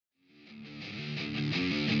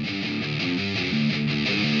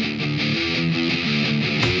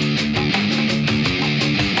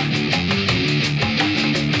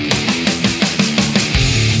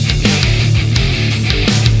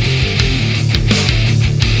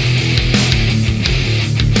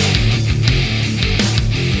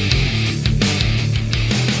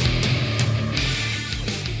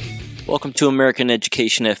to American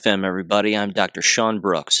Education FM, everybody. I'm Dr. Sean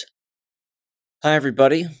Brooks. Hi,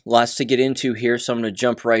 everybody. Lots to get into here, so I'm going to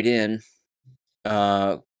jump right in.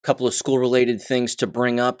 A couple of school-related things to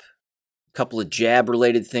bring up, a couple of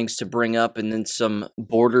jab-related things to bring up, and then some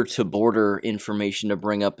border-to-border information to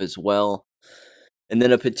bring up as well. And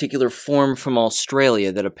then a particular form from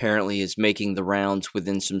Australia that apparently is making the rounds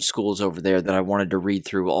within some schools over there that I wanted to read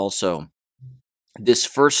through also. This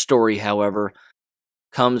first story, however,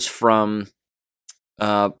 comes from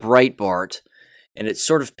Breitbart, and it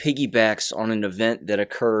sort of piggybacks on an event that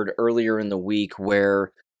occurred earlier in the week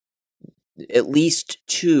where at least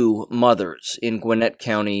 2 mothers in Gwinnett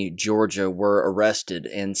County, Georgia, were arrested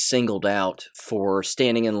and singled out for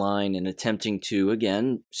standing in line and attempting to,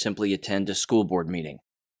 again, simply attend a school board meeting.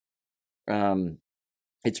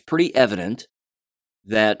 It's pretty evident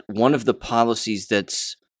that one of the policies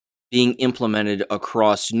that's being implemented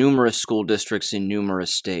across numerous school districts in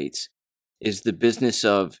numerous states is the business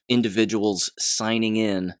of individuals signing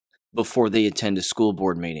in before they attend a school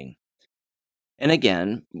board meeting. And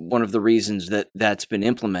again, one of the reasons that that's been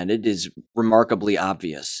implemented is remarkably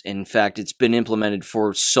obvious. In fact, it's been implemented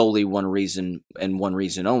for solely one reason and one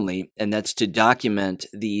reason only, and that's to document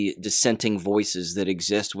the dissenting voices that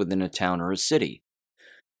exist within a town or a city.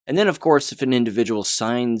 And then, of course, if an individual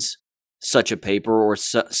signs such a paper or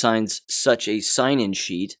signs such a sign-in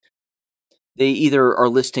sheet, they either are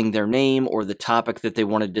listing their name or the topic that they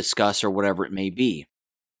want to discuss or whatever it may be.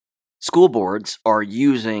 School boards are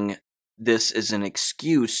using this as an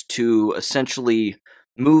excuse to essentially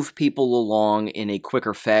move people along in a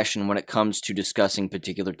quicker fashion when it comes to discussing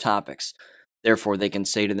particular topics. Therefore, they can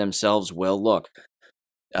say to themselves, well, look,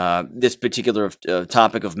 this particular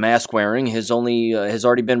topic of mask wearing has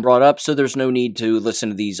already been brought up, so there's no need to listen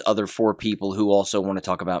to these other 4 people who also want to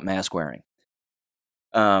talk about mask wearing.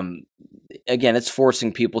 Again, it's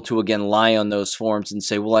forcing people to, again, lie on those forms and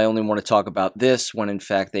say, well, I only want to talk about this, when in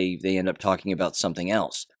fact they end up talking about something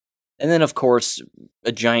else. And then, of course,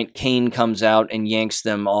 a giant cane comes out and yanks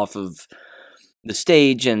them off of the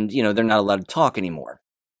stage, and, they're not allowed to talk anymore,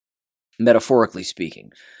 metaphorically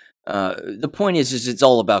speaking. The point is it's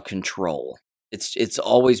all about control. It's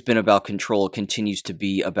always been about control. It continues to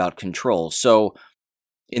be about control. So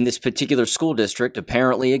in this particular school district,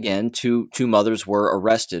 apparently, again, two mothers were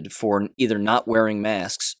arrested for either not wearing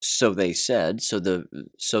masks, so they said, so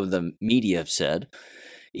the media said,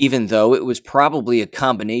 even though it was probably a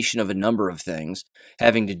combination of a number of things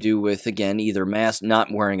having to do with, again, either not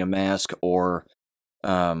wearing a mask or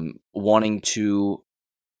wanting to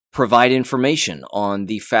provide information on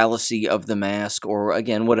the fallacy of the mask or,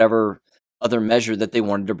 again, whatever other measure that they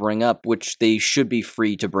wanted to bring up, which they should be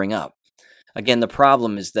free to bring up. Again, the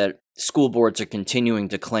problem is that school boards are continuing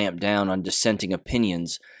to clamp down on dissenting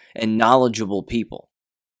opinions and knowledgeable people.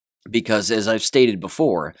 Because, as I've stated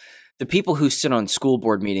before, the people who sit on school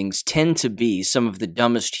board meetings tend to be some of the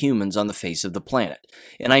dumbest humans on the face of the planet.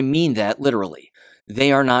 And I mean that literally.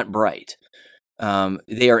 They are not bright.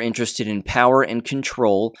 They are interested in power and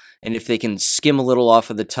control, and if they can skim a little off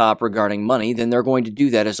of the top regarding money, then they're going to do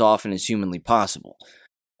that as often as humanly possible.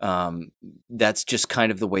 That's just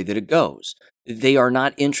kind of the way that it goes. They are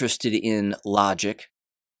not interested in logic.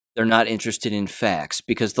 They're not interested in facts,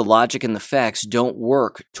 because the logic and the facts don't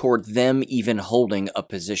work toward them even holding a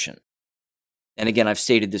position. And again, I've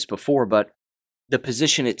stated this before, but the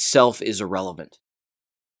position itself is irrelevant.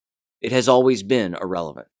 It has always been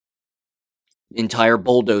irrelevant. Entire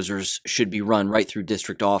bulldozers should be run right through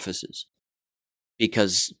district offices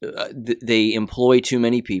because they employ too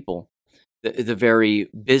many people. The very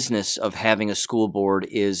business of having a school board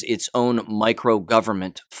is its own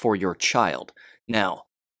micro-government for your child. Now,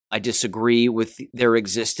 I disagree with their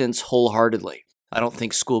existence wholeheartedly. I don't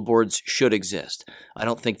think school boards should exist. I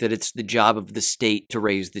don't think that it's the job of the state to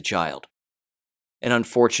raise the child. And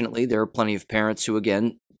unfortunately, there are plenty of parents who,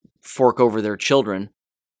 again, fork over their children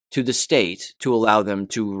to the state to allow them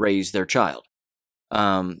to raise their child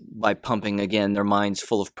by pumping, again, their minds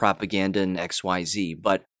full of propaganda and XYZ.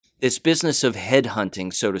 But this business of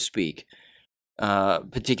headhunting, so to speak,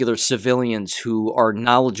 particular civilians who are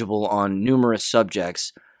knowledgeable on numerous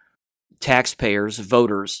subjects, taxpayers,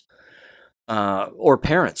 voters, or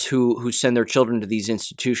parents who send their children to these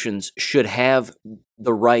institutions should have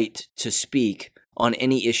the right to speak on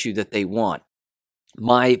any issue that they want.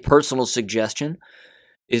 My personal suggestion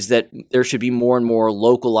is that there should be more and more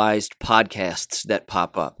localized podcasts that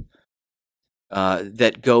pop up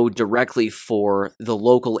that go directly for the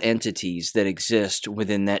local entities that exist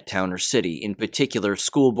within that town or city, in particular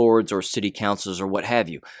school boards or city councils or what have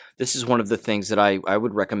you. This is one of the things that I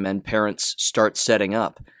would recommend parents start setting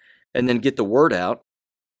up, and then get the word out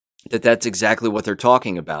that that's exactly what they're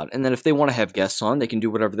talking about. And then if they want to have guests on, they can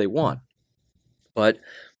do whatever they want. But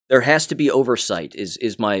there has to be oversight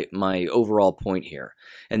is my overall point here.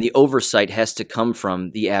 And the oversight has to come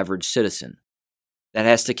from the average citizen. That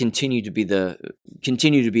has to continue to be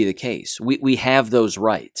the case. We have those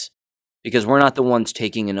rights because we're not the ones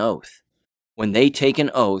taking an oath. When they take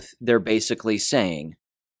an oath, they're basically saying,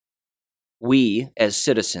 we, as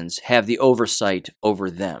citizens, have the oversight over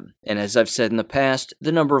them. And as I've said in the past,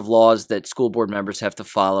 the number of laws that school board members have to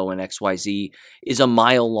follow in XYZ is a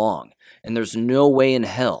mile long. And there's no way in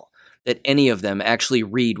hell that any of them actually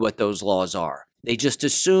read what those laws are. They just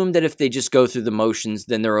assume that if they just go through the motions,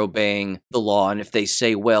 then they're obeying the law. And if they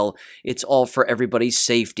say, well, it's all for everybody's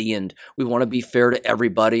safety and we want to be fair to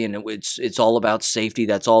everybody and it's all about safety,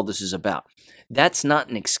 that's all this is about. That's not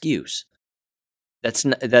an excuse.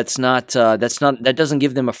 That doesn't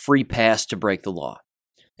give them a free pass to break the law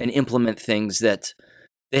and implement things that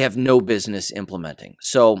they have no business implementing.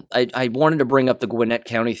 So I wanted to bring up the Gwinnett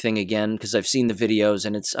County thing again because I've seen the videos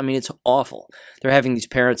and it's awful. They're having these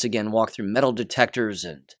parents again walk through metal detectors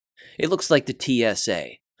and it looks like the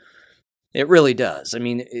TSA. It really does. I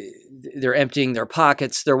mean, they're emptying their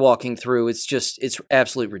pockets, they're walking through. It's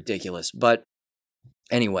absolutely ridiculous. But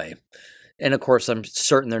anyway, and of course, I'm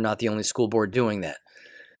certain they're not the only school board doing that.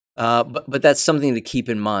 But that's something to keep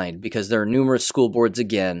in mind because there are numerous school boards,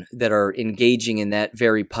 again, that are engaging in that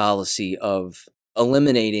very policy of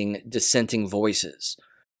eliminating dissenting voices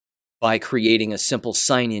by creating a simple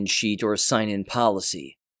sign-in sheet or a sign-in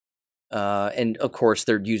policy. And, of course,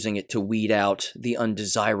 they're using it to weed out the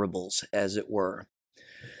undesirables, as it were.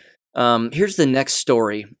 Here's the next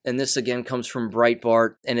story, and this again comes from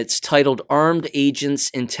Breitbart, and it's titled, Armed Agents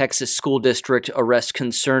in Texas School District Arrest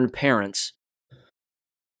Concerned Parents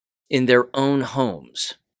in Their Own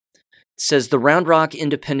Homes. It says the Round Rock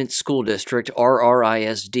Independent School District,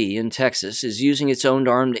 RRISD, in Texas is using its own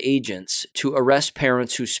armed agents to arrest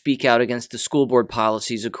parents who speak out against the school board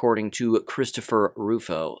policies, according to Christopher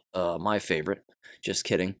Rufo, my favorite, just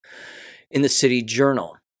kidding, in the City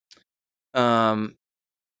Journal.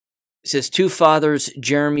 It says two fathers,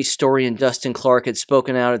 Jeremy Story and Dustin Clark, had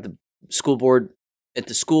spoken out at the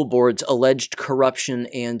school board's alleged corruption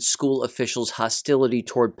and school officials' hostility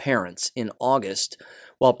toward parents in August,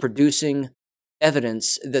 while producing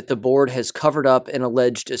evidence that the board has covered up an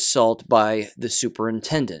alleged assault by the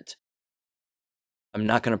superintendent. I'm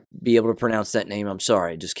not going to be able to pronounce that name. I'm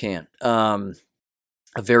sorry, I just can't. A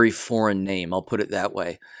very foreign name, I'll put it that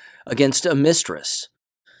way. Against a mistress.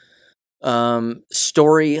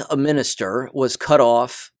 Story, a minister, was cut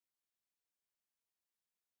off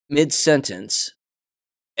mid-sentence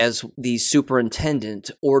as the superintendent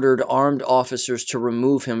ordered armed officers to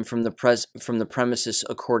remove him from the premises,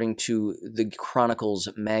 according to the Chronicles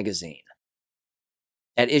magazine.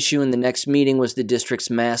 At issue in the next meeting was the district's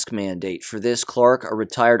mask mandate. For this, Clark, a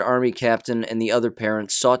retired Army captain, and the other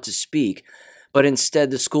parents sought to speak, but instead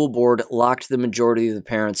the school board locked the majority of the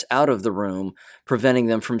parents out of the room, preventing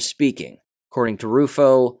them from speaking. According to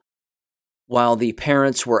Rufo, while the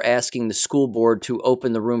parents were asking the school board to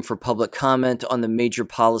open the room for public comment on the major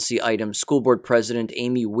policy item, school board president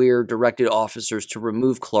Amy Weir directed officers to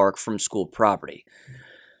remove Clark from school property.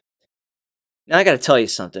 Now, I got to tell you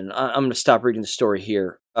something. I'm going to stop reading the story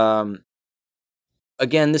here.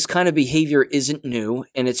 Again, this kind of behavior isn't new,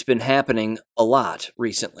 and it's been happening a lot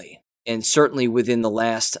recently, and certainly within the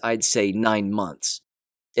last, I'd say, 9 months,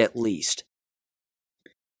 at least.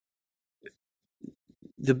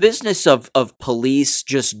 The business of police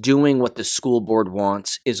just doing what the school board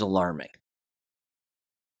wants is alarming.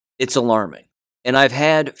 It's alarming. And I've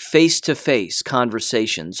had face-to-face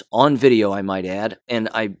conversations, on video I might add, and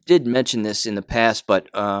I did mention this in the past, but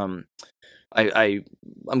I'm going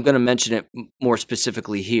to mention it more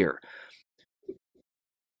specifically here.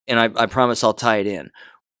 And I promise I'll tie it in.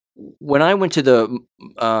 When I went to the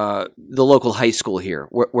local high school here,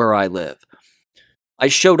 where I live, I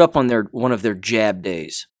showed up on one of their jab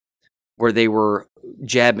days, where they were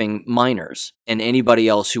jabbing minors and anybody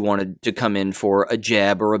else who wanted to come in for a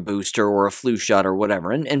jab or a booster or a flu shot or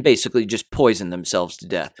whatever, and basically just poison themselves to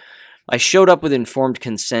death. I showed up with informed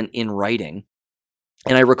consent in writing,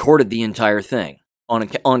 and I recorded the entire thing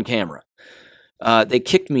on camera. They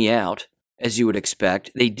kicked me out, as you would expect.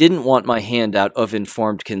 They didn't want my handout of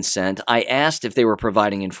informed consent. I asked if they were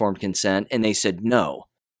providing informed consent, and they said no.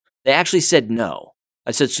 They actually said no. I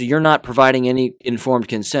said, so you're not providing any informed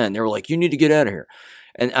consent? They were like, you need to get out of here.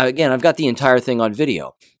 And again, I've got the entire thing on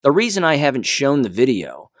video. The reason I haven't shown the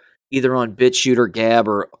video, either on BitChute or Gab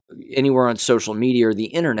or anywhere on social media or the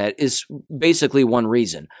internet, is basically one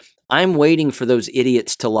reason. I'm waiting for those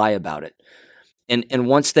idiots to lie about it. And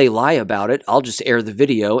once they lie about it, I'll just air the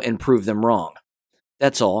video and prove them wrong.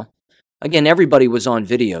 That's all. Again, everybody was on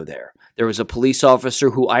video there. There was a police officer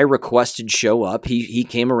who I requested show up. He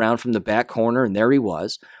came around from the back corner, and there he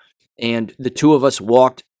was. And the two of us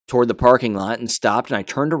walked toward the parking lot and stopped, and I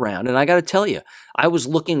turned around, and I got to tell you, I was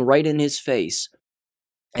looking right in his face.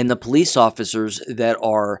 And the police officers that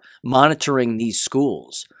are monitoring these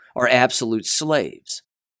schools are absolute slaves.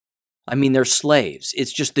 I mean, they're slaves.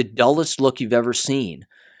 It's just the dullest look you've ever seen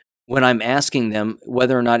when I'm asking them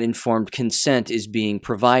whether or not informed consent is being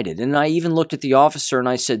provided. And I even looked at the officer and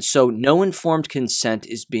I said, so no informed consent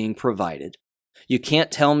is being provided. You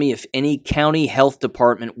can't tell me if any county health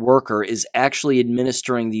department worker is actually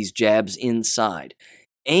administering these jabs inside.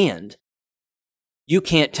 And you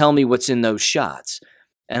can't tell me what's in those shots.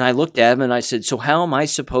 And I looked at him and I said, so how am I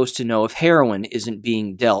supposed to know if heroin isn't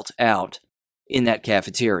being dealt out in that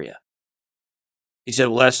cafeteria? He said,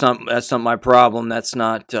 well, that's not my problem. That's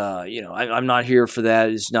not, I'm not here for that.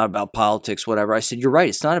 It's not about politics, whatever. I said, you're right.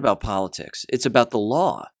 It's not about politics. It's about the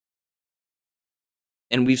law.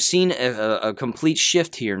 And we've seen a complete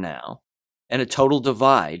shift here now and a total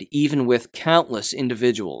divide, even with countless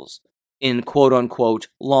individuals in quote unquote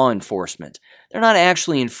law enforcement. They're not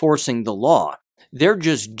actually enforcing the law. They're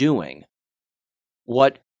just doing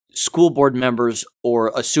what school board members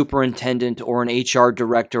or a superintendent or an HR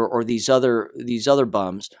director or these other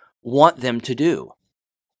bums want them to do.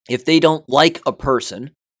 If they don't like a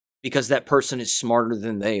person because that person is smarter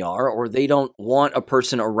than they are, or they don't want a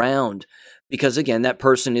person around because, again, that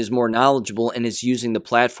person is more knowledgeable and is using the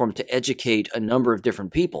platform to educate a number of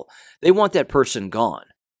different people, they want that person gone.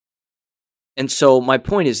 And so my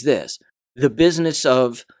point is this: the business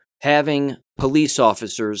of having police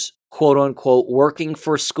officers, quote unquote, working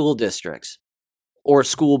for school districts or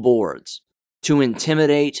school boards to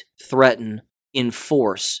intimidate, threaten,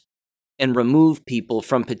 enforce, and remove people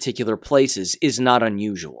from particular places is not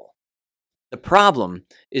unusual. The problem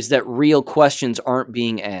is that real questions aren't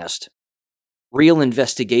being asked. Real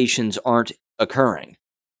investigations aren't occurring.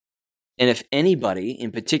 And if anybody,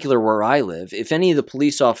 in particular where I live, if any of the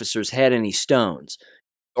police officers had any stones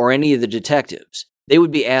or any of the detectives, they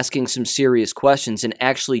would be asking some serious questions and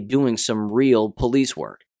actually doing some real police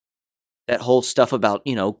work. That whole stuff about,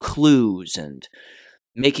 clues and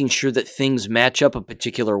making sure that things match up a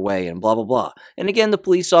particular way and blah, blah, blah. And again, the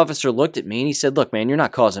police officer looked at me and he said, look, man, you're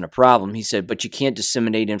not causing a problem. He said, but you can't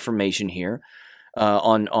disseminate information here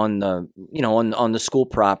on the school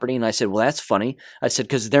property. And I said, well, that's funny. I said,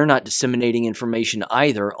 because they're not disseminating information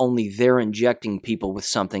either, only they're injecting people with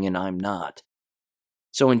something and I'm not.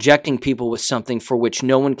 So injecting people with something for which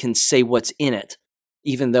no one can say what's in it,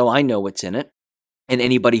 even though I know what's in it, and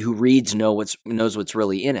anybody who reads knows what's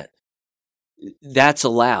really in it. That's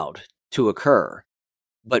allowed to occur.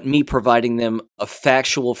 But me providing them a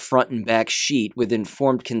factual front and back sheet with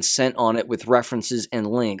informed consent on it with references and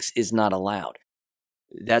links is not allowed.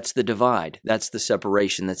 That's the divide. That's the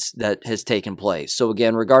separation that has taken place. So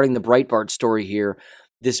again, regarding the Breitbart story here,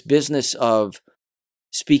 this business of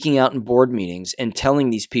speaking out in board meetings and telling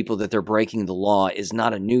these people that they're breaking the law is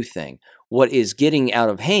not a new thing. What is getting out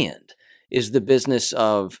of hand is the business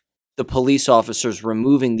of the police officers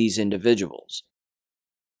removing these individuals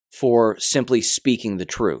for simply speaking the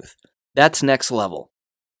truth. That's next level.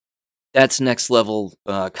 That's next level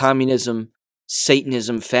communism,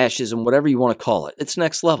 Satanism, fascism, whatever you want to call it. It's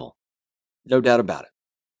next level. No doubt about it.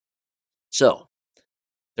 So,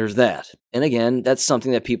 there's that. And again, that's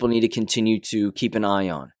something that people need to continue to keep an eye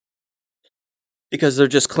on. Because they're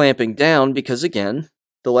just clamping down because, again,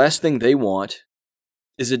 the last thing they want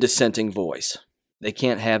is a dissenting voice. They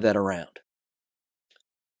can't have that around.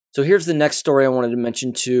 So here's the next story I wanted to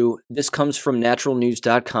mention too. This comes from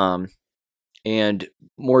naturalnews.com and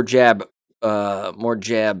more jab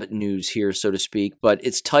news here, so to speak. But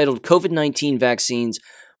it's titled, COVID-19 Vaccines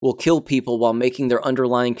Will Kill People While Making Their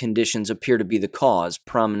Underlying Conditions Appear to Be the Cause,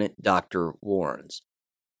 Prominent Doctor Warns.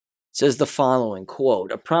 It says the following,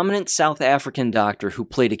 quote, a prominent South African doctor who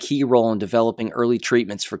played a key role in developing early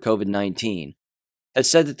treatments for COVID-19 has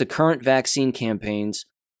said that the current vaccine campaigns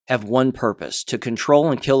have one purpose: to control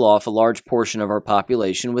and kill off a large portion of our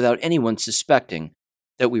population without anyone suspecting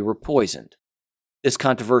that we were poisoned. This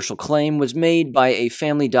controversial claim was made by a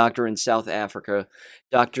family doctor in South Africa,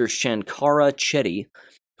 Dr. Shankara Chetty,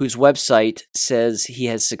 whose website says he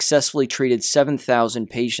has successfully treated 7,000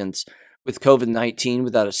 patients with COVID-19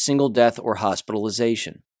 without a single death or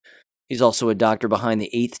hospitalization. He's also a doctor behind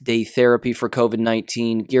the 8th-day therapy for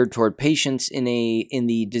COVID-19, geared toward patients in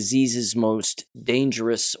the disease's most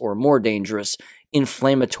dangerous or more dangerous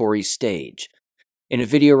inflammatory stage. In a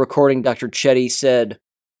video recording, Dr. Chetty said,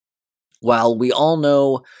 While we all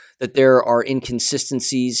know that there are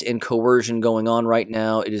inconsistencies and coercion going on right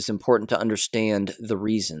now, it is important to understand the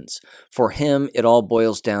reasons. For him, it all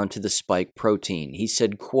boils down to the spike protein. He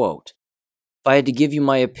said, quote, "If I had to give you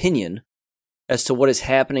my opinion as to what is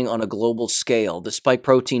happening on a global scale, the spike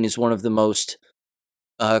protein is one of the most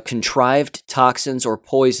contrived toxins or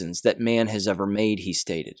poisons that man has ever made," he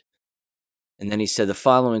stated. And then he said the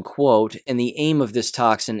following quote, "And the aim of this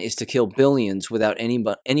toxin is to kill billions without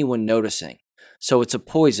anyone noticing. So it's a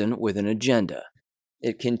poison with an agenda."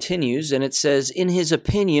 It continues and it says, in his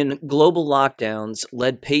opinion, global lockdowns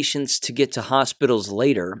led patients to get to hospitals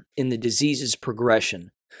later in the disease's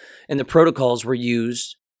progression, and the protocols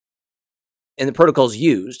used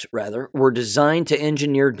were designed to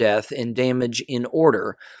engineer death and damage in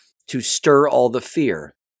order to stir all the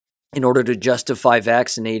fear, in order to justify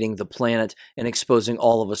vaccinating the planet and exposing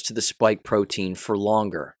all of us to the spike protein for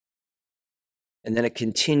longer. And then it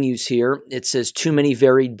continues here. It says, too many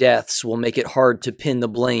varied deaths will make it hard to pin the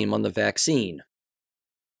blame on the vaccine.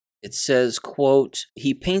 It says, quote,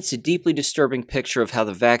 "He paints a deeply disturbing picture of how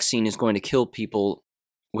the vaccine is going to kill people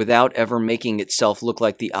without ever making itself look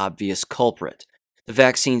like the obvious culprit. The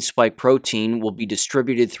vaccine spike protein will be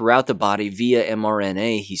distributed throughout the body via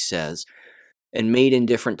mRNA," he says, "and made in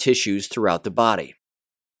different tissues throughout the body."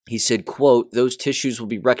 He said, quote, "Those tissues will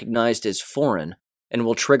be recognized as foreign and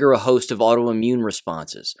will trigger a host of autoimmune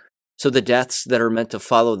responses. So the deaths that are meant to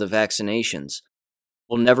follow the vaccinations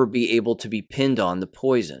will never be able to be pinned on the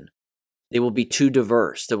poison. They will be too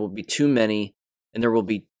diverse. There will be too many, and they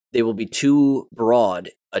will be too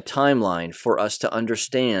broad a timeline for us to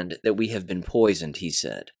understand that we have been poisoned," he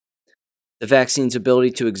said. The vaccine's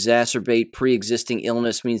ability to exacerbate pre-existing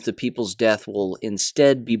illness means the people's death will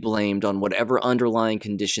instead be blamed on whatever underlying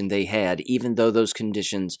condition they had, even though those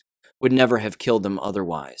conditions would never have killed them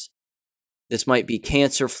otherwise. This might be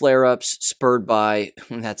cancer flare-ups spurred by,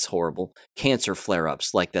 that's horrible, cancer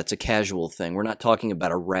flare-ups, like that's a casual thing. We're not talking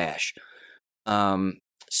about a rash.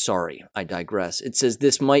 Sorry, I digress. It says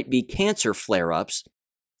this might be cancer flare-ups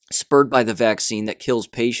spurred by the vaccine that kills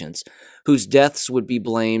patients, whose deaths would be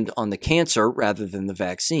blamed on the cancer rather than the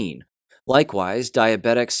vaccine. Likewise,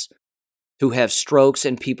 diabetics who have strokes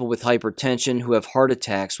and people with hypertension who have heart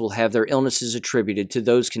attacks will have their illnesses attributed to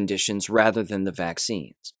those conditions rather than the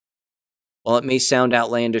vaccines. While it may sound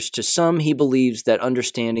outlandish to some, he believes that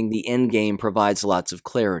understanding the end game provides lots of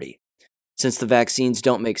clarity. Since the vaccines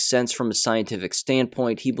don't make sense from a scientific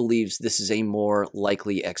standpoint, he believes this is a more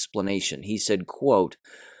likely explanation. He said, quote,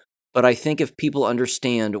 "But I think if people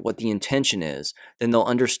understand what the intention is, then they'll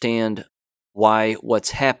understand why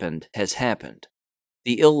what's happened has happened.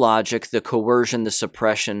 The illogic, the coercion, the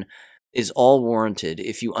suppression is all warranted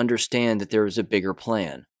if you understand that there is a bigger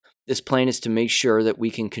plan. This plan is to make sure that we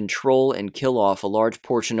can control and kill off a large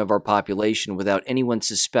portion of our population without anyone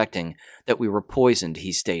suspecting that we were poisoned,"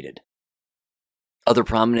 he stated. Other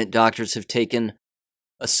prominent doctors have taken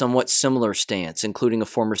a somewhat similar stance, including a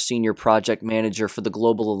former senior project manager for the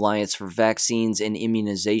Global Alliance for Vaccines and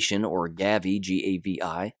Immunization, or Gavi,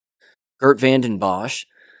 G-A-V-I, Gert Vanden Bosch,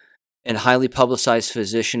 and highly publicized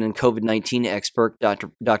physician and COVID-19 expert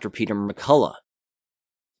Dr. Peter McCullough.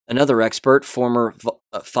 Another expert, former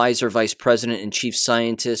Pfizer vice president and chief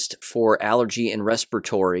scientist for allergy and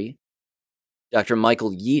respiratory, Dr.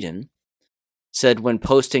 Michael Yeadon, said when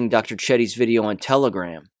posting Dr. Chetty's video on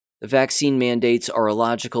Telegram, "The vaccine mandates are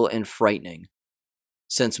illogical and frightening.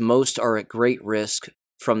 Since most are at great risk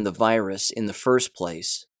from the virus in the first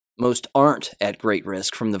place, most aren't at great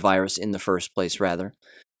risk from the virus in the first place, rather,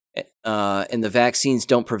 and the vaccines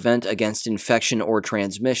don't prevent against infection or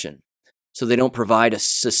transmission. So they don't provide a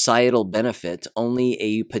societal benefit, only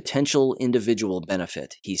a potential individual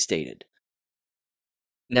benefit," he stated.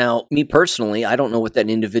 Now, me personally, I don't know what that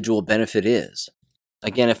individual benefit is.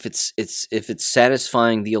 Again, if it's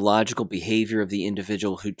satisfying the illogical behavior of the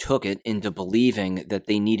individual who took it into believing that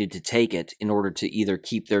they needed to take it in order to either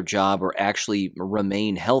keep their job or actually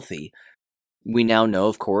remain healthy, we now know,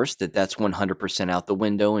 of course, that that's 100% out the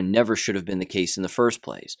window and never should have been the case in the first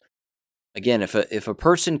place. Again, if a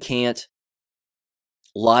person can't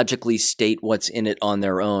logically state what's in it on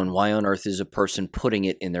their own, why on earth is a person putting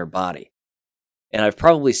it in their body? And I've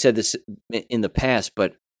probably said this in the past,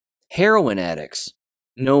 but heroin addicts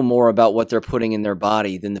know more about what they're putting in their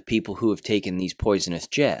body than the people who have taken these poisonous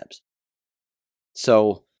jabs.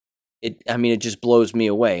 So, it just blows me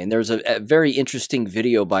away. And there's a very interesting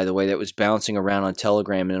video, by the way, that was bouncing around on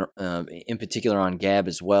Telegram, and in particular on Gab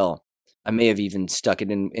as well. I may have even stuck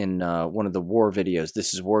it in one of the war videos.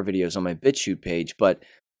 This is war videos on my BitChute page, but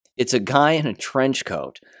it's a guy in a trench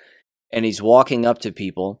coat, and he's walking up to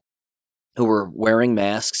people, who are wearing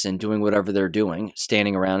masks and doing whatever they're doing,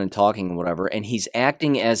 standing around and talking and whatever, and he's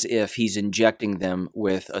acting as if he's injecting them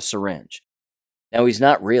with a syringe. Now, he's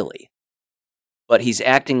not really, but he's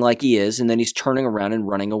acting like he is, and then he's turning around and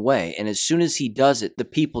running away. And as soon as he does it, the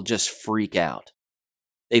people just freak out.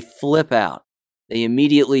 They flip out. They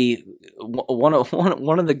immediately, one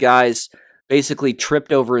of the guys basically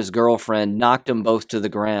tripped over his girlfriend, knocked them both to the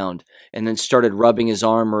ground, and then started rubbing his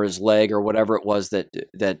arm or his leg or whatever it was that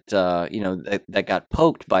got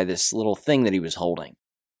poked by this little thing that he was holding.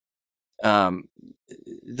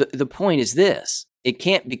 The point is this: it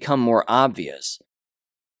can't become more obvious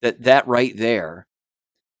that right there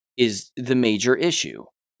is the major issue.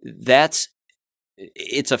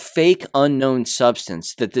 It's a fake unknown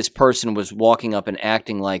substance that this person was walking up and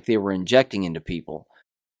acting like they were injecting into people.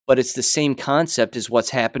 But it's the same concept as what's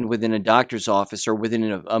happened within a doctor's office or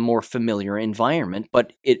within a more familiar environment,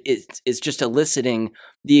 but it's just eliciting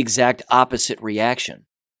the exact opposite reaction.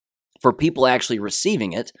 For people actually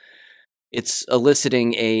receiving it, it's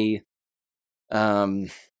eliciting a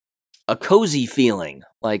cozy feeling,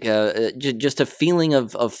 like just a feeling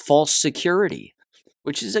of false security,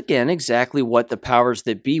 which is, again, exactly what the powers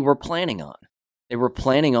that be were planning on. They were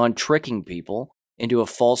planning on tricking people into a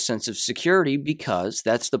false sense of security because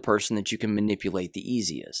that's the person that you can manipulate the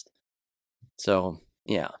easiest. So,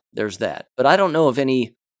 yeah, there's that. But I don't know of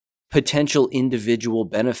any potential individual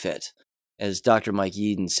benefit, as Dr. Mike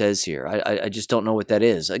Yeadon says here. I just don't know what that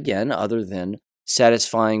is, again, other than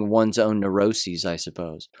satisfying one's own neuroses, I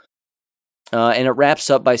suppose. And it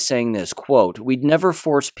wraps up by saying this, quote, "We'd never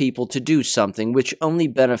force people to do something which only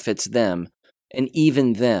benefits them, and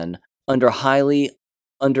even then, under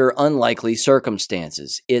unlikely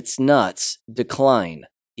circumstances. It's nuts. Decline,"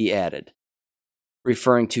 he added,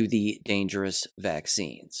 referring to the dangerous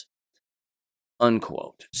vaccines.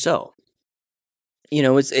 Unquote. So,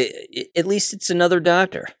 at least it's another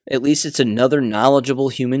doctor. At least it's another knowledgeable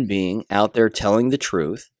human being out there telling the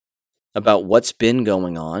truth about what's been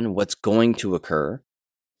going on, what's going to occur.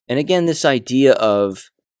 And again, this idea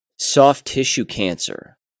of soft tissue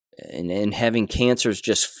cancer and having cancers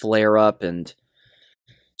just flare up and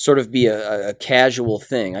sort of be a casual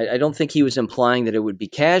thing. I don't think he was implying that it would be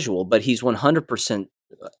casual, but he's 100%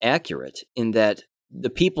 accurate in that the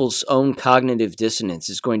people's own cognitive dissonance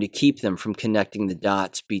is going to keep them from connecting the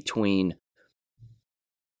dots between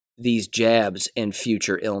these jabs and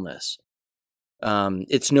future illness.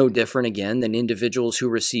 It's no different, again, than individuals who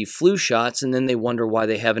receive flu shots and then they wonder why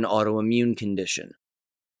they have an autoimmune condition.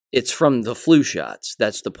 It's from the flu shots.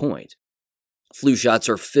 That's the point. Flu shots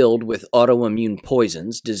are filled with autoimmune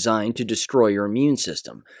poisons designed to destroy your immune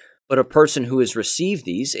system. But a person who has received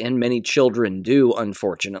these, and many children do,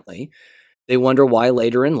 unfortunately, they wonder why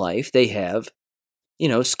later in life they have,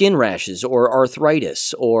 skin rashes or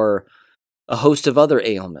arthritis or a host of other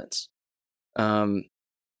ailments.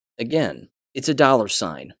 Again, it's a dollar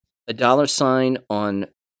sign on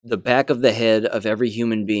the back of the head of every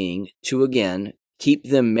human being to, again, keep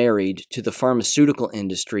them married to the pharmaceutical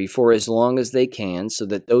industry for as long as they can so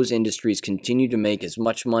that those industries continue to make as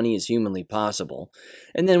much money as humanly possible.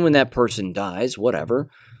 And then when that person dies, whatever,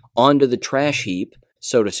 onto the trash heap,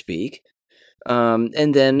 so to speak,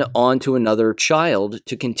 and then on to another child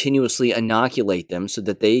to continuously inoculate them so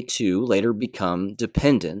that they too later become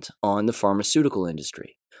dependent on the pharmaceutical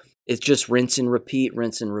industry. It's just rinse and repeat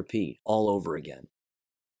all over again.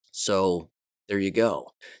 So there you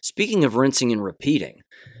go. Speaking of rinsing and repeating,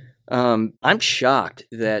 I'm shocked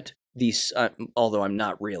that these, although I'm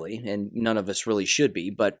not really, and none of us really should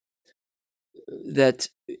be, but that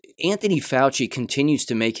Anthony Fauci continues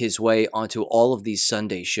to make his way onto all of these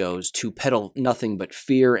Sunday shows to peddle nothing but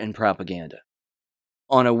fear and propaganda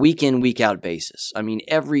on a week-in, week-out basis. I mean,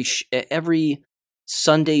 every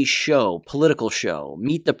Sunday show, political show,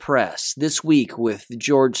 Meet the Press, this week with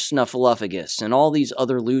George Snuffleupagus and all these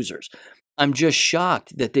other losers. I'm just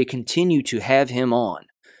shocked that they continue to have him on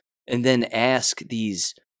and then ask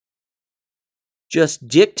these just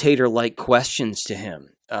dictator-like questions to him.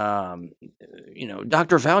 Dr.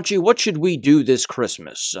 Fauci, what should we do this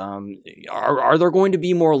Christmas? Are there going to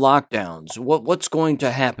be more lockdowns? What's going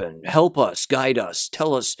to happen? Help us, guide us,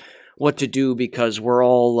 tell us what to do because we're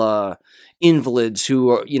all invalids who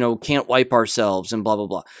are, can't wipe ourselves and blah, blah,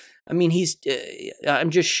 blah. I mean, I'm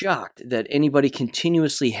just shocked that anybody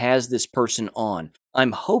continuously has this person on.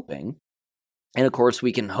 I'm hoping, and of course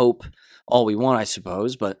we can hope all we want, I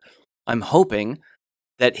suppose, but I'm hoping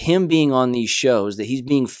that him being on these shows, that he's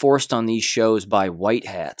being forced on these shows by white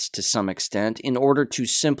hats to some extent in order to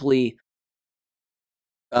simply,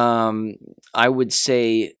 I would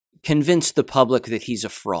say, convince the public that he's a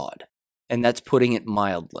fraud. And that's putting it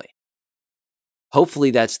mildly.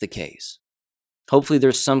 Hopefully that's the case. Hopefully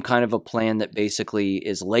there's some kind of a plan that basically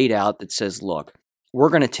is laid out that says, look, we're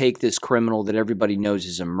going to take this criminal that everybody knows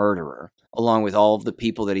is a murderer, along with all of the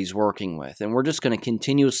people that he's working with, and we're just going to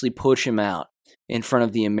continuously push him out in front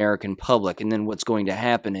of the American public. And then what's going to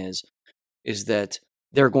happen is that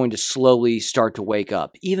they're going to slowly start to wake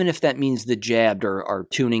up. Even if that means the jabbed are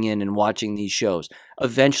tuning in and watching these shows,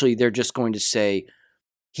 eventually they're just going to say,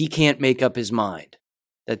 he can't make up his mind.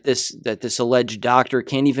 That this alleged doctor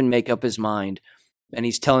can't even make up his mind, and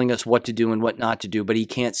he's telling us what to do and what not to do, but he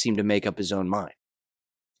can't seem to make up his own mind.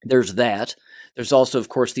 There's that. There's also, of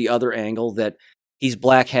course, the other angle that he's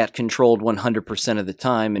black hat controlled 100% of the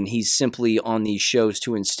time, and he's simply on these shows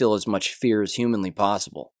to instill as much fear as humanly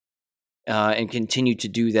possible, and continue to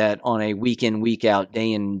do that on a week in, week out,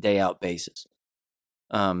 day in, day out basis.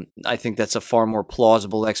 I think that's a far more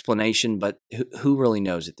plausible explanation, but who really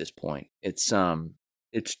knows at this point?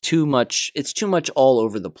 It's too much. It's too much all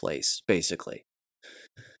over the place, basically.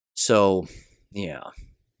 So, yeah,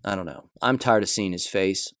 I don't know. I'm tired of seeing his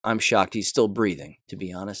face. I'm shocked he's still breathing, to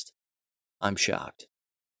be honest. I'm shocked.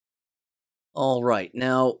 All right.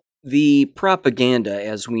 Now, the propaganda,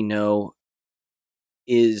 as we know,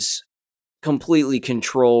 is completely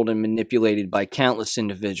controlled and manipulated by countless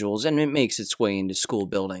individuals, and it makes its way into school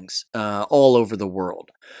buildings all over the world.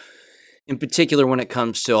 In particular, when it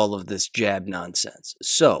comes to all of this jab nonsense.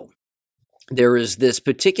 So, there is this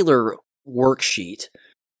particular worksheet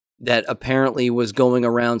that apparently was going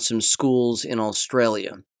around some schools in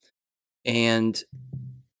Australia. And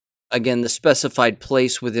again, the specified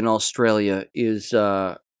place within Australia is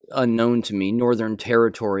unknown to me. Northern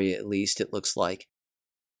Territory, at least, it looks like.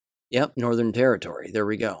 Yep, Northern Territory. There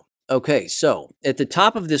we go. Okay, so at the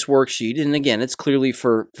top of this worksheet, and again, it's clearly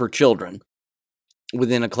for children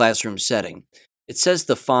within a classroom setting, it says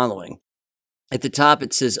the following. At the top,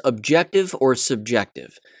 it says objective or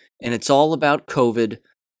subjective, and it's all about COVID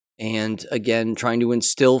and, again, trying to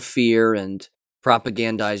instill fear and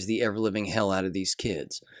propagandize the ever-living hell out of these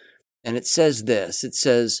kids. And it says this. It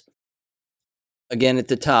says, again, at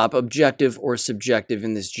the top, objective or subjective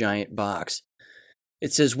in this giant box.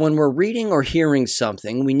 It says, when we're reading or hearing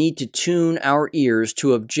something, we need to tune our ears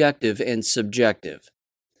to objective and subjective.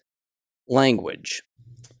 Language.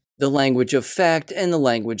 The language of fact and the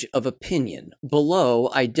language of opinion.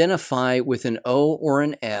 Below, identify with an O or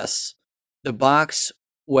an S the box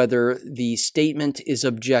whether the statement is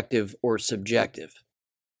objective or subjective.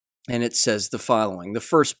 And it says the following. The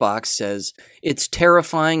first box says, it's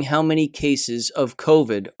terrifying how many cases of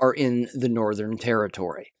COVID are in the Northern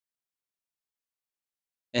Territory.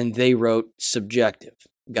 And they wrote subjective.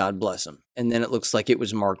 God bless them. And then it looks like it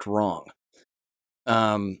was marked wrong.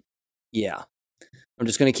 Yeah. I'm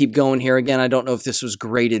just going to keep going here. Again, I don't know if this was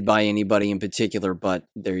graded by anybody in particular, but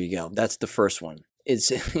there you go. That's the first one.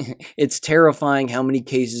 It's terrifying how many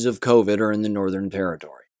cases of COVID are in the Northern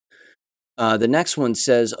Territory. The next one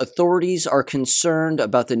says, authorities are concerned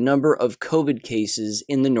about the number of COVID cases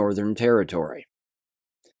in the Northern Territory.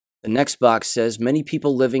 The next box says, many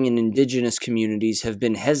people living in indigenous communities have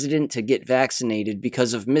been hesitant to get vaccinated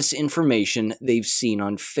because of misinformation they've seen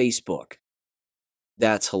on Facebook.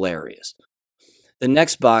 That's hilarious. The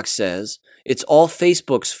next box says, it's all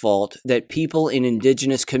Facebook's fault that people in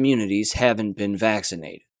indigenous communities haven't been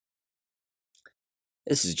vaccinated.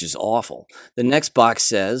 This is just awful. The next box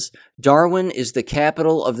says, Darwin is the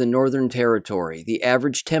capital of the Northern Territory. The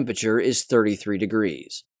average temperature is 33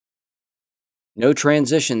 degrees. No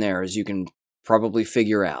transition there, as you can probably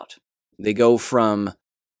figure out. They go from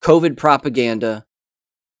COVID propaganda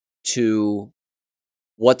to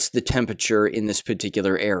what's the temperature in this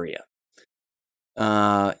particular area.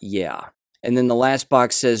 Yeah. And then the last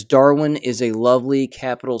box says, Darwin is a lovely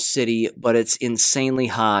capital city, but it's insanely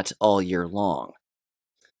hot all year long.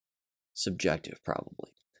 Subjective,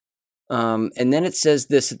 probably. And then it says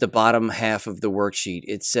this at the bottom half of the worksheet.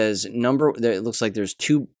 It says it looks like there's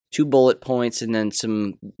two bullet points and then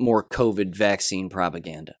some more COVID vaccine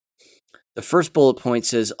propaganda. The first bullet point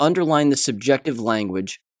says, underline the subjective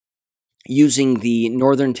language using the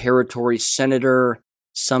Northern Territory Senator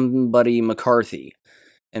somebody McCarthy.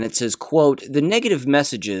 And it says, quote, the negative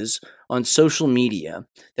messages on social media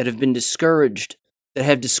that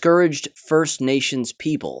have discouraged First Nations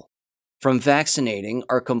people from vaccinating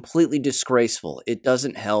are completely disgraceful. It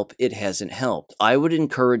doesn't help. It hasn't helped. I would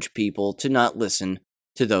encourage people to not listen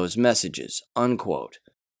to those messages, unquote.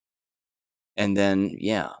 And then,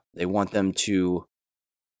 yeah, they want them to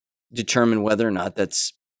determine whether or not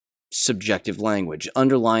that's subjective language.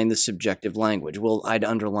 Underline the subjective language. Well, I'd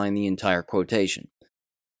underline the entire quotation.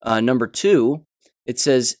 Number 2, it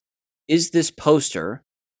says, is this poster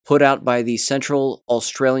put out by the Central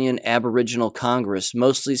Australian Aboriginal Congress,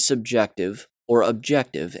 mostly subjective or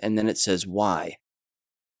objective, and then it says why.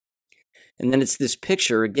 And then it's this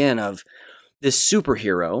picture again of this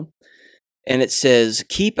superhero, and it says,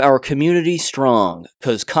 keep our community strong,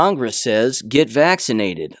 because Congress says, get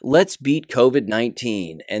vaccinated. Let's beat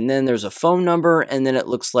COVID-19. And then there's a phone number, and then it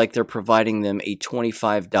looks like they're providing them a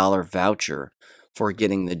 $25 voucher for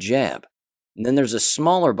getting the jab. And then there's a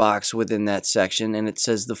smaller box within that section, and it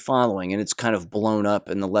says the following, and it's kind of blown up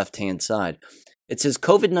in the left-hand side. It says,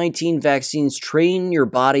 COVID-19 vaccines train your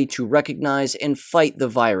body to recognize and fight the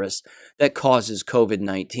virus that causes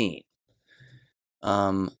COVID-19.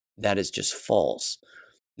 That is just false.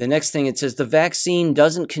 The next thing it says, the vaccine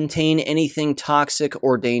doesn't contain anything toxic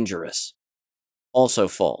or dangerous. Also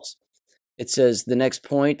false. It says, the next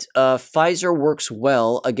point, Pfizer works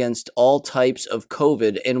well against all types of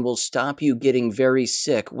COVID and will stop you getting very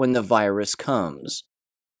sick when the virus comes.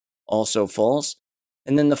 Also false.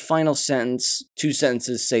 And then the final sentence, two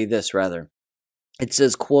sentences say this rather. It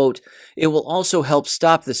says, quote, it will also help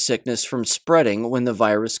stop the sickness from spreading when the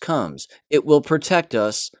virus comes. It will protect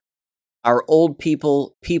us, our old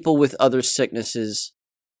people, people with other sicknesses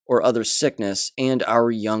or other sickness, and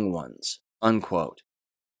our young ones, unquote.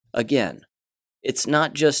 Again, it's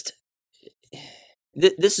not just,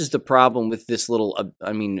 this is the problem with this little,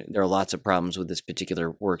 there are lots of problems with this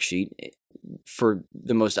particular worksheet for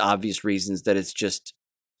the most obvious reasons that it's just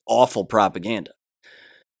awful propaganda.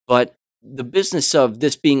 But the business of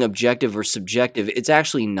this being objective or subjective, it's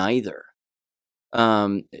actually neither.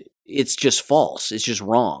 It's just false. It's just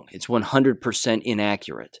wrong. It's 100%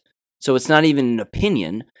 inaccurate. So it's not even an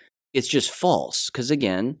opinion. It's just false. Because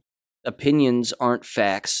again, opinions aren't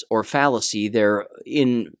facts or fallacy. They're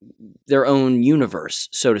in their own universe,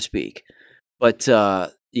 so to speak. But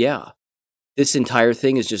yeah, this entire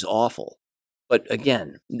thing is just awful. But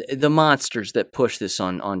again, the monsters that push this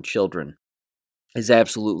on children is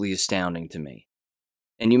absolutely astounding to me.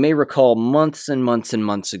 And you may recall months and months and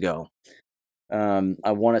months ago,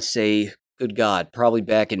 I want to say, good God, probably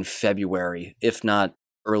back in February, if not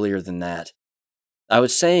earlier than that, I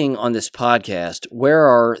was saying on this podcast, where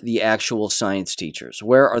are the actual science teachers?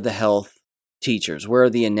 Where are the health teachers? Where are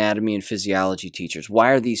the anatomy and physiology teachers?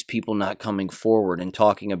 Why are these people not coming forward and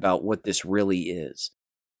talking about what this really is?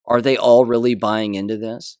 Are they all really buying into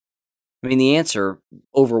this? I mean, the answer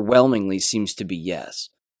overwhelmingly seems to be yes,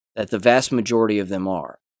 that the vast majority of them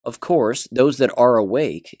are. Of course, those that are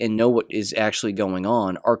awake and know what is actually going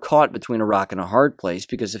on are caught between a rock and a hard place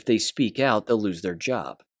because if they speak out, they'll lose their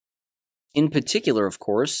job. In particular, of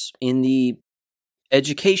course, in the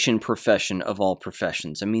education profession of all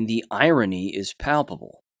professions. I mean, the irony is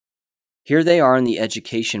palpable. Here they are in the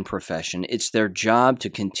education profession. It's their job to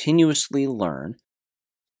continuously learn.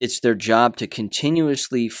 It's their job to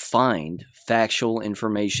continuously find factual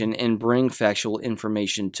information and bring factual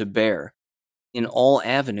information to bear in all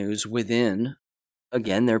avenues within,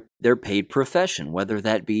 again, their paid profession, whether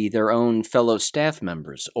that be their own fellow staff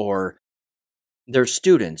members or their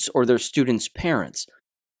students or their students' parents.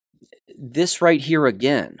 This right here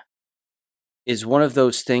again is one of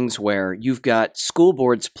those things where you've got school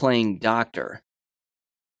boards playing doctor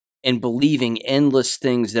and believing endless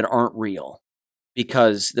things that aren't real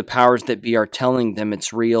because the powers that be are telling them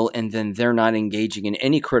it's real and then they're not engaging in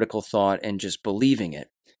any critical thought and just believing it.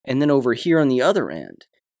 And then over here on the other end,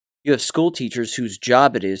 you have school teachers whose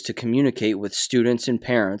job it is to communicate with students and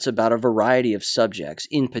parents about a variety of subjects,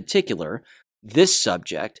 in particular, this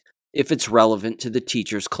subject, if it's relevant to the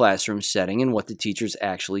teacher's classroom setting and what the teacher's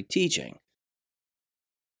actually teaching.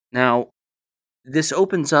 Now, this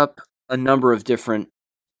opens up a number of different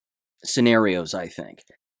scenarios, I think.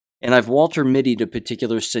 And I've Walter Mitty'd a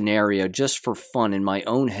particular scenario just for fun in my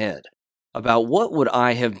own head about what would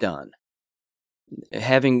I have done.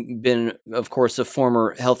 Having been, of course, a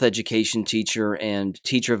former health education teacher and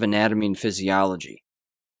teacher of anatomy and physiology,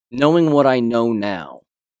 knowing what I know now,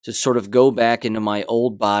 to sort of go back into my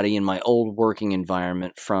old body and my old working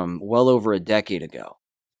environment from well over a decade ago,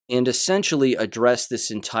 and essentially address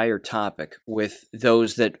this entire topic with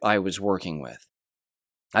those that I was working with.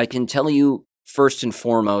 I can tell you, first and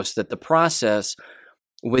foremost, that the process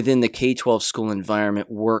within the K-12 school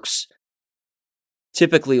environment works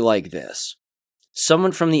typically like this.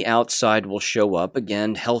 Someone from the outside will show up,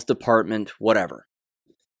 again, health department, whatever.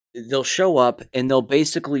 They'll show up and they'll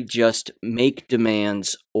basically just make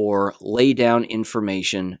demands or lay down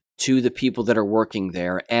information to the people that are working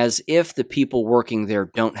there as if the people working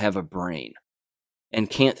there don't have a brain and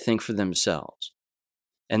can't think for themselves.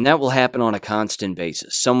 And that will happen on a constant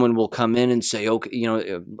basis. Someone will come in and say, okay,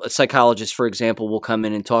 a psychologist, for example, will come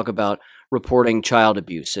in and talk about reporting child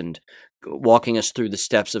abuse and walking us through the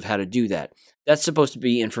steps of how to do that. That's supposed to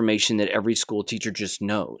be information that every school teacher just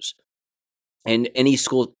knows. And any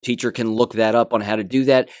school teacher can look that up on how to do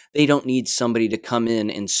that. They don't need somebody to come in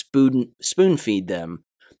and spoon feed them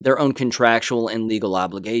their own contractual and legal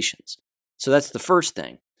obligations. So that's the first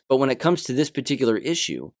thing. But when it comes to this particular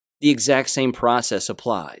issue, the exact same process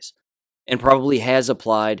applies and probably has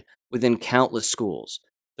applied within countless schools.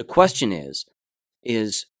 The question is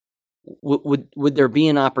would there be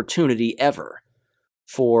an opportunity ever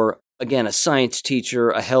for, again, a science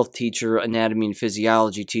teacher, a health teacher, anatomy and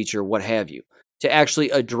physiology teacher, what have you, to actually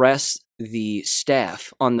address the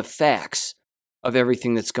staff on the facts of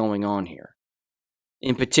everything that's going on here?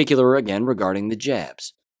 In particular, again, regarding the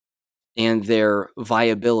jabs and their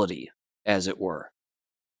viability, as it were.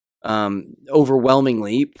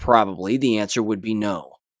 Overwhelmingly, probably, the answer would be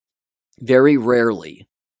no. Very rarely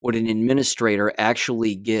would an administrator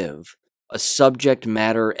actually give a subject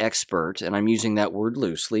matter expert, and I'm using that word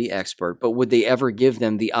loosely, expert, but would they ever give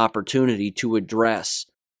them the opportunity to address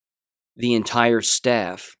the entire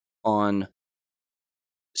staff on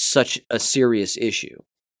such a serious issue?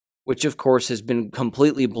 Which, of course, has been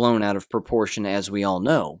completely blown out of proportion, as we all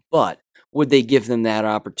know. But would they give them that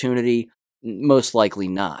opportunity? Most likely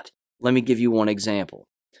not. Let me give you one example.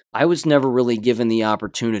 I was never really given the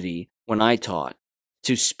opportunity, when I taught,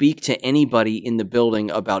 to speak to anybody in the building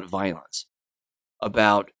about violence,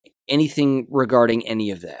 about anything regarding any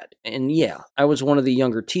of that. And yeah, I was one of the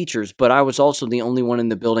younger teachers, but I was also the only one in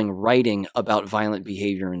the building writing about violent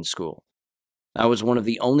behavior in school. I was one of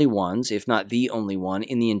the only ones, if not the only one,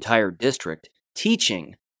 in the entire district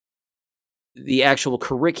teaching the actual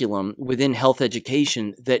curriculum within health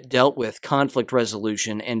education that dealt with conflict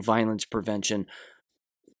resolution and violence prevention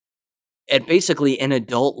at basically an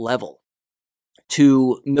adult level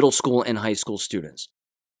to middle school and high school students.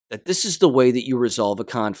 That this is the way that you resolve a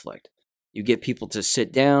conflict. You get people to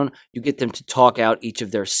sit down, you get them to talk out each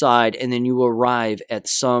of their side, and then you arrive at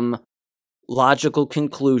some logical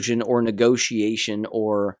conclusion or negotiation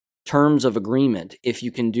or terms of agreement if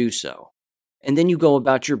you can do so. And then you go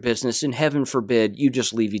about your business, and heaven forbid you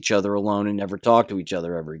just leave each other alone and never talk to each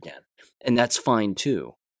other ever again. And that's fine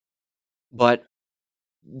too. But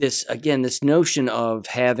this notion of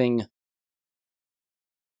having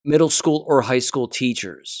middle school or high school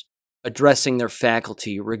teachers addressing their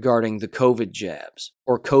faculty regarding the COVID jabs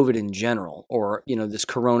or COVID in general, or, this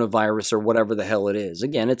coronavirus or whatever the hell it is.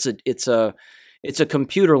 Again, it's a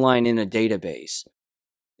computer line in a database.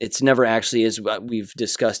 It's never actually, as we've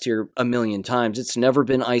discussed here a million times, it's never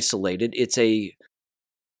been isolated. It's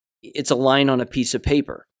a line on a piece of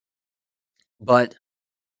paper. But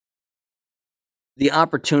the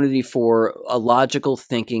opportunity for a logical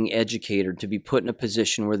thinking educator to be put in a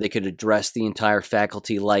position where they could address the entire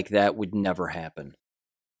faculty like that would never happen.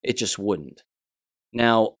 It just wouldn't.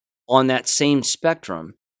 Now, on that same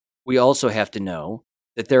spectrum, we also have to know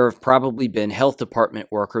that there have probably been health department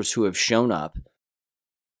workers who have shown up,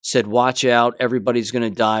 said, watch out, everybody's going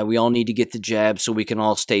to die, we all need to get the jab so we can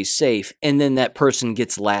all stay safe, and then that person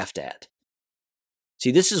gets laughed at. See,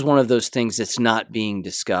 this is one of those things that's not being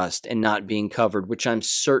discussed and not being covered, which I'm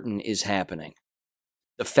certain is happening.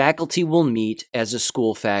 The faculty will meet as a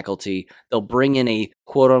school faculty. They'll bring in a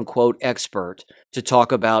quote-unquote expert to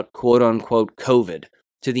talk about quote-unquote COVID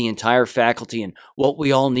to the entire faculty and what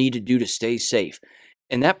we all need to do to stay safe.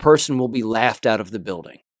 And that person will be laughed out of the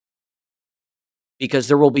building because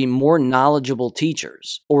there will be more knowledgeable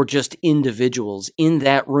teachers or just individuals in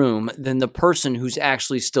that room than the person who's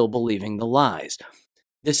actually still believing the lies.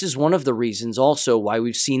 This is one of the reasons also why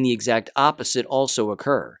we've seen the exact opposite also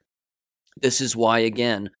occur. This is why,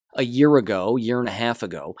 again, a year and a half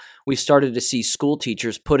ago, we started to see school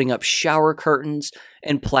teachers putting up shower curtains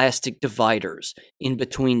and plastic dividers in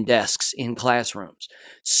between desks in classrooms.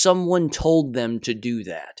 Someone told them to do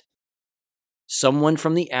that. Someone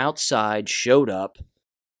from the outside showed up,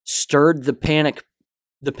 stirred the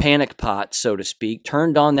panic pot, so to speak,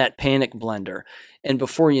 turned on that panic blender, and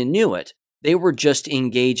before you knew it, they were just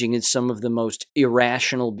engaging in some of the most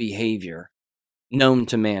irrational behavior known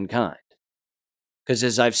to mankind. Because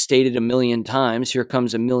as I've stated a million times, here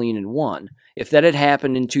comes 1,000,001. If that had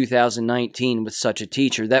happened in 2019 with such a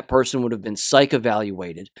teacher, that person would have been psych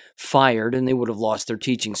evaluated, fired, and they would have lost their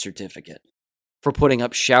teaching certificate for putting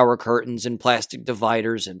up shower curtains and plastic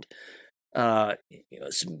dividers and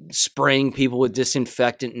spraying people with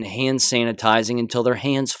disinfectant and hand sanitizing until their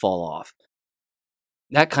hands fall off.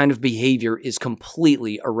 That kind of behavior is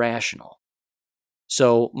completely irrational.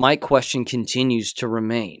 So my question continues to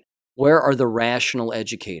remain. Where are the rational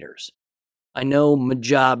educators? I know my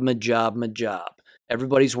job.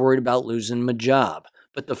 Everybody's worried about losing my job.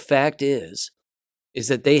 But the fact is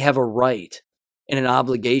that they have a right and an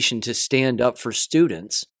obligation to stand up for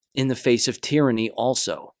students in the face of tyranny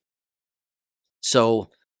also. So,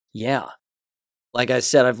 yeah. Like I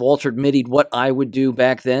said, I've Walter Mitty'd what I would do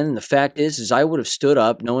back then. And the fact is I would have stood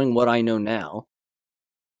up knowing what I know now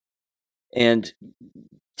and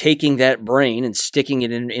taking that brain and sticking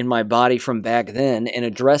it in my body from back then and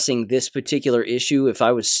addressing this particular issue if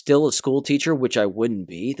I was still a school teacher, which I wouldn't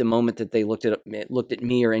be, the moment that they looked at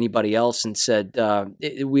me or anybody else and said,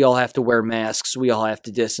 we all have to wear masks, we all have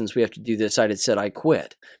to distance, we have to do this, I'd have said I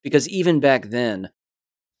quit. Because even back then,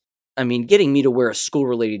 I mean, getting me to wear a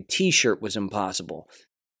school-related T-shirt was impossible.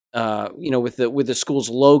 With the school's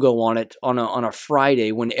logo on it on a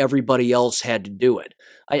Friday when everybody else had to do it.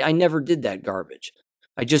 I never did that garbage.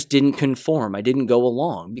 I just didn't conform. I didn't go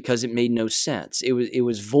along because it made no sense. It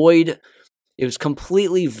was void. It was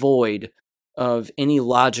completely void of any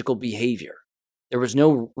logical behavior. There was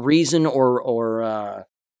no reason there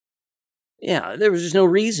was just no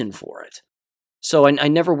reason for it. So I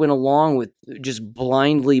never went along with just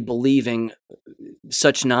blindly believing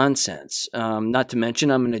such nonsense. Not to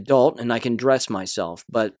mention I'm an adult and I can dress myself,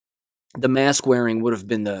 but the mask wearing would have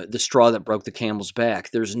been the straw that broke the camel's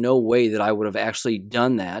back. There's no way that I would have actually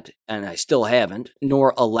done that, and I still haven't,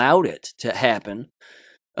 nor allowed it to happen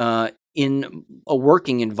in a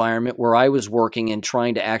working environment where I was working and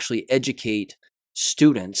trying to actually educate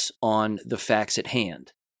students on the facts at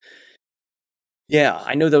hand. Yeah,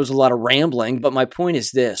 I know that was a lot of rambling, but my point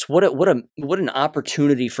is this. What an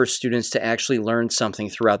opportunity for students to actually learn something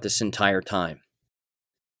throughout this entire time.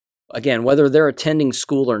 Again, whether they're attending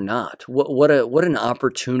school or not, what an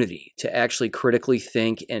opportunity to actually critically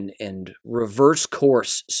think and reverse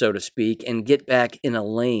course, so to speak, and get back in a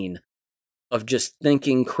lane of just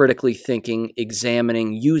thinking, critically thinking,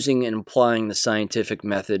 examining, using and applying the scientific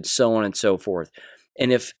method, so on and so forth.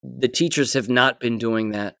 And if the teachers have not been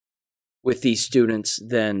doing that with these students,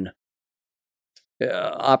 then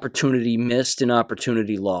opportunity missed and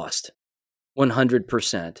opportunity lost,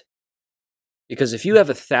 100%. Because if you have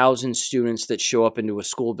 1,000 students that show up into a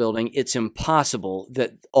school building, it's impossible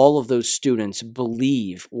that all of those students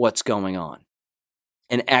believe what's going on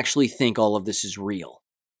and actually think all of this is real.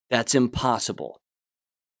 That's impossible.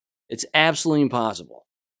 It's absolutely impossible.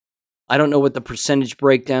 I don't know what the percentage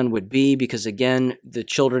breakdown would be because, again, the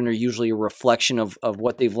children are usually a reflection of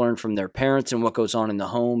what they've learned from their parents and what goes on in the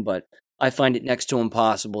home, but I find it next to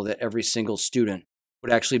impossible that every single student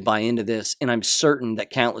would actually buy into this, and I'm certain that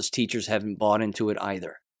countless teachers haven't bought into it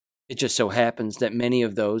either. It just so happens that many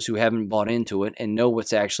of those who haven't bought into it and know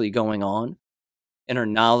what's actually going on and are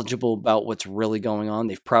knowledgeable about what's really going on,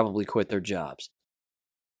 they've probably quit their jobs.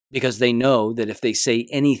 Because they know that if they say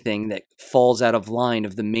anything that falls out of line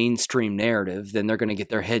of the mainstream narrative, then they're going to get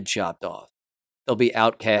their head chopped off. They'll be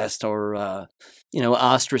outcast or,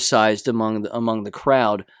 ostracized among the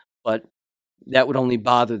crowd, but that would only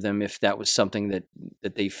bother them if that was something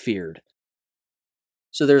that they feared.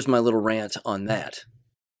 So there's my little rant on that.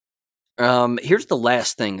 Here's the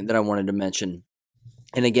last thing that I wanted to mention.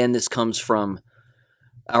 And again, this comes from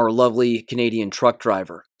our lovely Canadian truck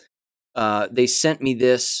driver. They sent me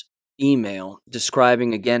this email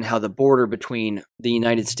describing again how the border between the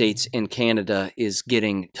United States and Canada is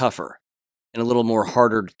getting tougher and a little more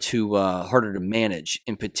harder to manage.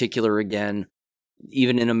 In particular, again,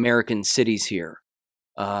 even in American cities here,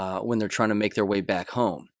 when they're trying to make their way back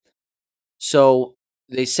home. So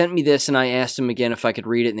they sent me this, and I asked them again if I could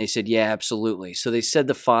read it, and they said, yeah, absolutely. So they said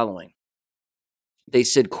the following. They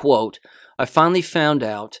said, quote, I finally found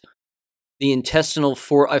the intestinal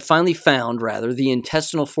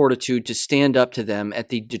fortitude to stand up to them at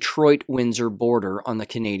the Detroit-Windsor border on the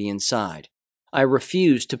Canadian side. I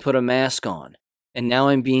refused to put a mask on, and now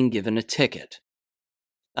I'm being given a ticket.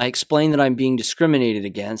 I explained that I'm being discriminated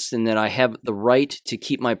against and that I have the right to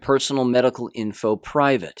keep my personal medical info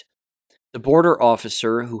private. The border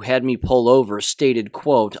officer who had me pull over stated,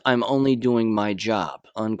 quote, I'm only doing my job,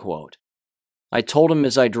 unquote. I told him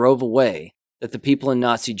as I drove away that the people in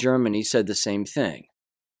Nazi Germany said the same thing.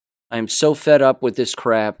 I am so fed up with this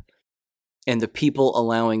crap and the people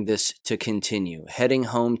allowing this to continue. Heading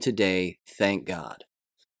home today, thank God,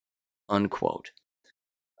 unquote.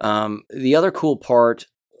 The other cool part,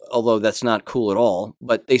 although that's not cool at all,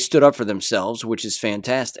 but they stood up for themselves, which is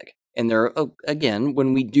fantastic. And they're, again,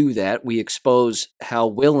 when we do that, we expose how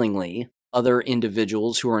willingly other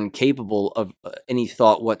individuals who are incapable of any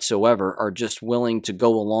thought whatsoever are just willing to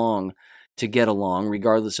go along to get along,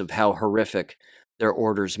 regardless of how horrific their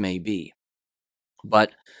orders may be.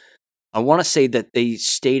 But I want to say that they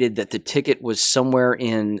stated that the ticket was somewhere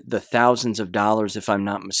in the thousands of dollars, if I'm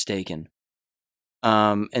not mistaken,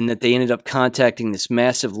 and that they ended up contacting this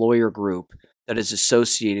massive lawyer group that is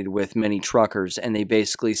associated with many truckers, and they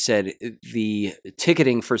basically said the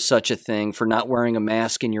ticketing for such a thing, for not wearing a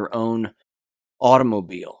mask in your own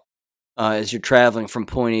automobile as you're traveling from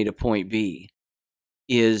point A to point B,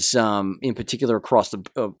 is in particular across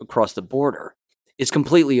the border, is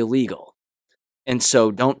completely illegal. And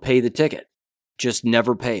so don't pay the ticket. Just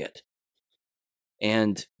never pay it.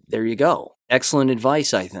 And there you go. Excellent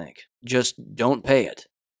advice, I think. Just don't pay it.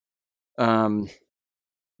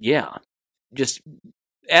 Yeah. Just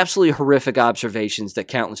absolutely horrific observations that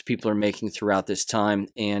countless people are making throughout this time.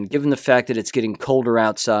 And given the fact that it's getting colder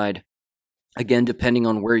outside, again, depending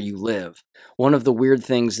on where you live, one of the weird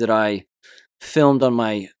things that I filmed on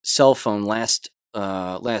my cell phone last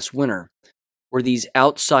winter were these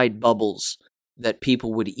outside bubbles that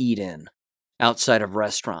people would eat in outside of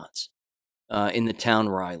restaurants in the town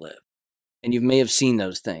where I live. And you may have seen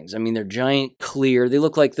those things. I mean, they're giant, clear. They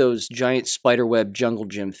look like those giant spiderweb jungle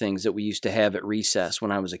gym things that we used to have at recess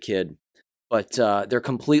when I was a kid. But they're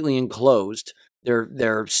completely enclosed.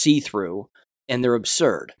 They're see-through, and they're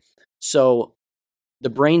absurd. So the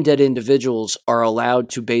brain-dead individuals are allowed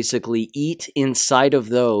to basically eat inside of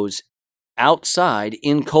those outside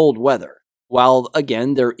in cold weather, while,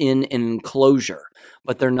 again, they're in an enclosure,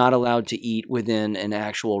 but they're not allowed to eat within an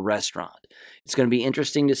actual restaurant. It's going to be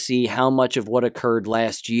interesting to see how much of what occurred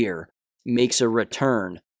last year makes a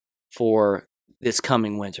return for this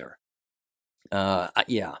coming winter. I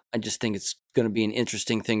just think it's going to be an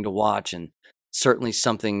interesting thing to watch, and certainly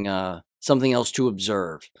something else to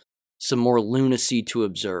observe, some more lunacy to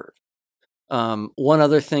observe. One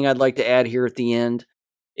other thing I'd like to add here at the end: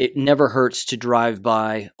 it never hurts to drive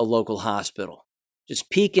by a local hospital.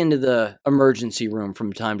 Just peek into the emergency room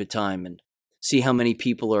from time to time and see how many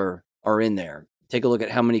people are in there. Take a look at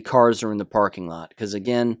how many cars are in the parking lot. Because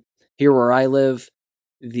again, here where I live,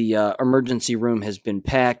 the emergency room has been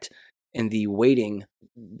packed, and the waiting,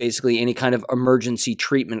 basically any kind of emergency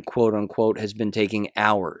treatment, quote unquote, has been taking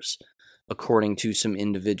hours, according to some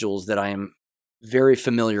individuals that I am very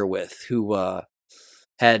familiar with who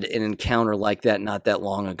had an encounter like that not that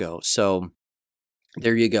long ago. So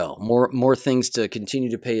there you go. More things to continue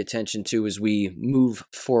to pay attention to as we move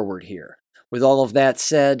forward here. With all of that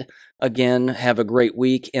said, again, have a great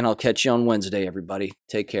week, and I'll catch you on Wednesday, everybody.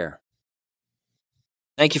 Take care.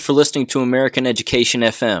 Thank you for listening to American Education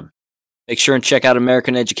FM. Make sure and check out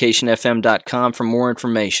AmericanEducationFM.com for more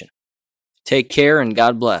information. Take care, and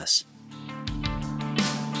God bless.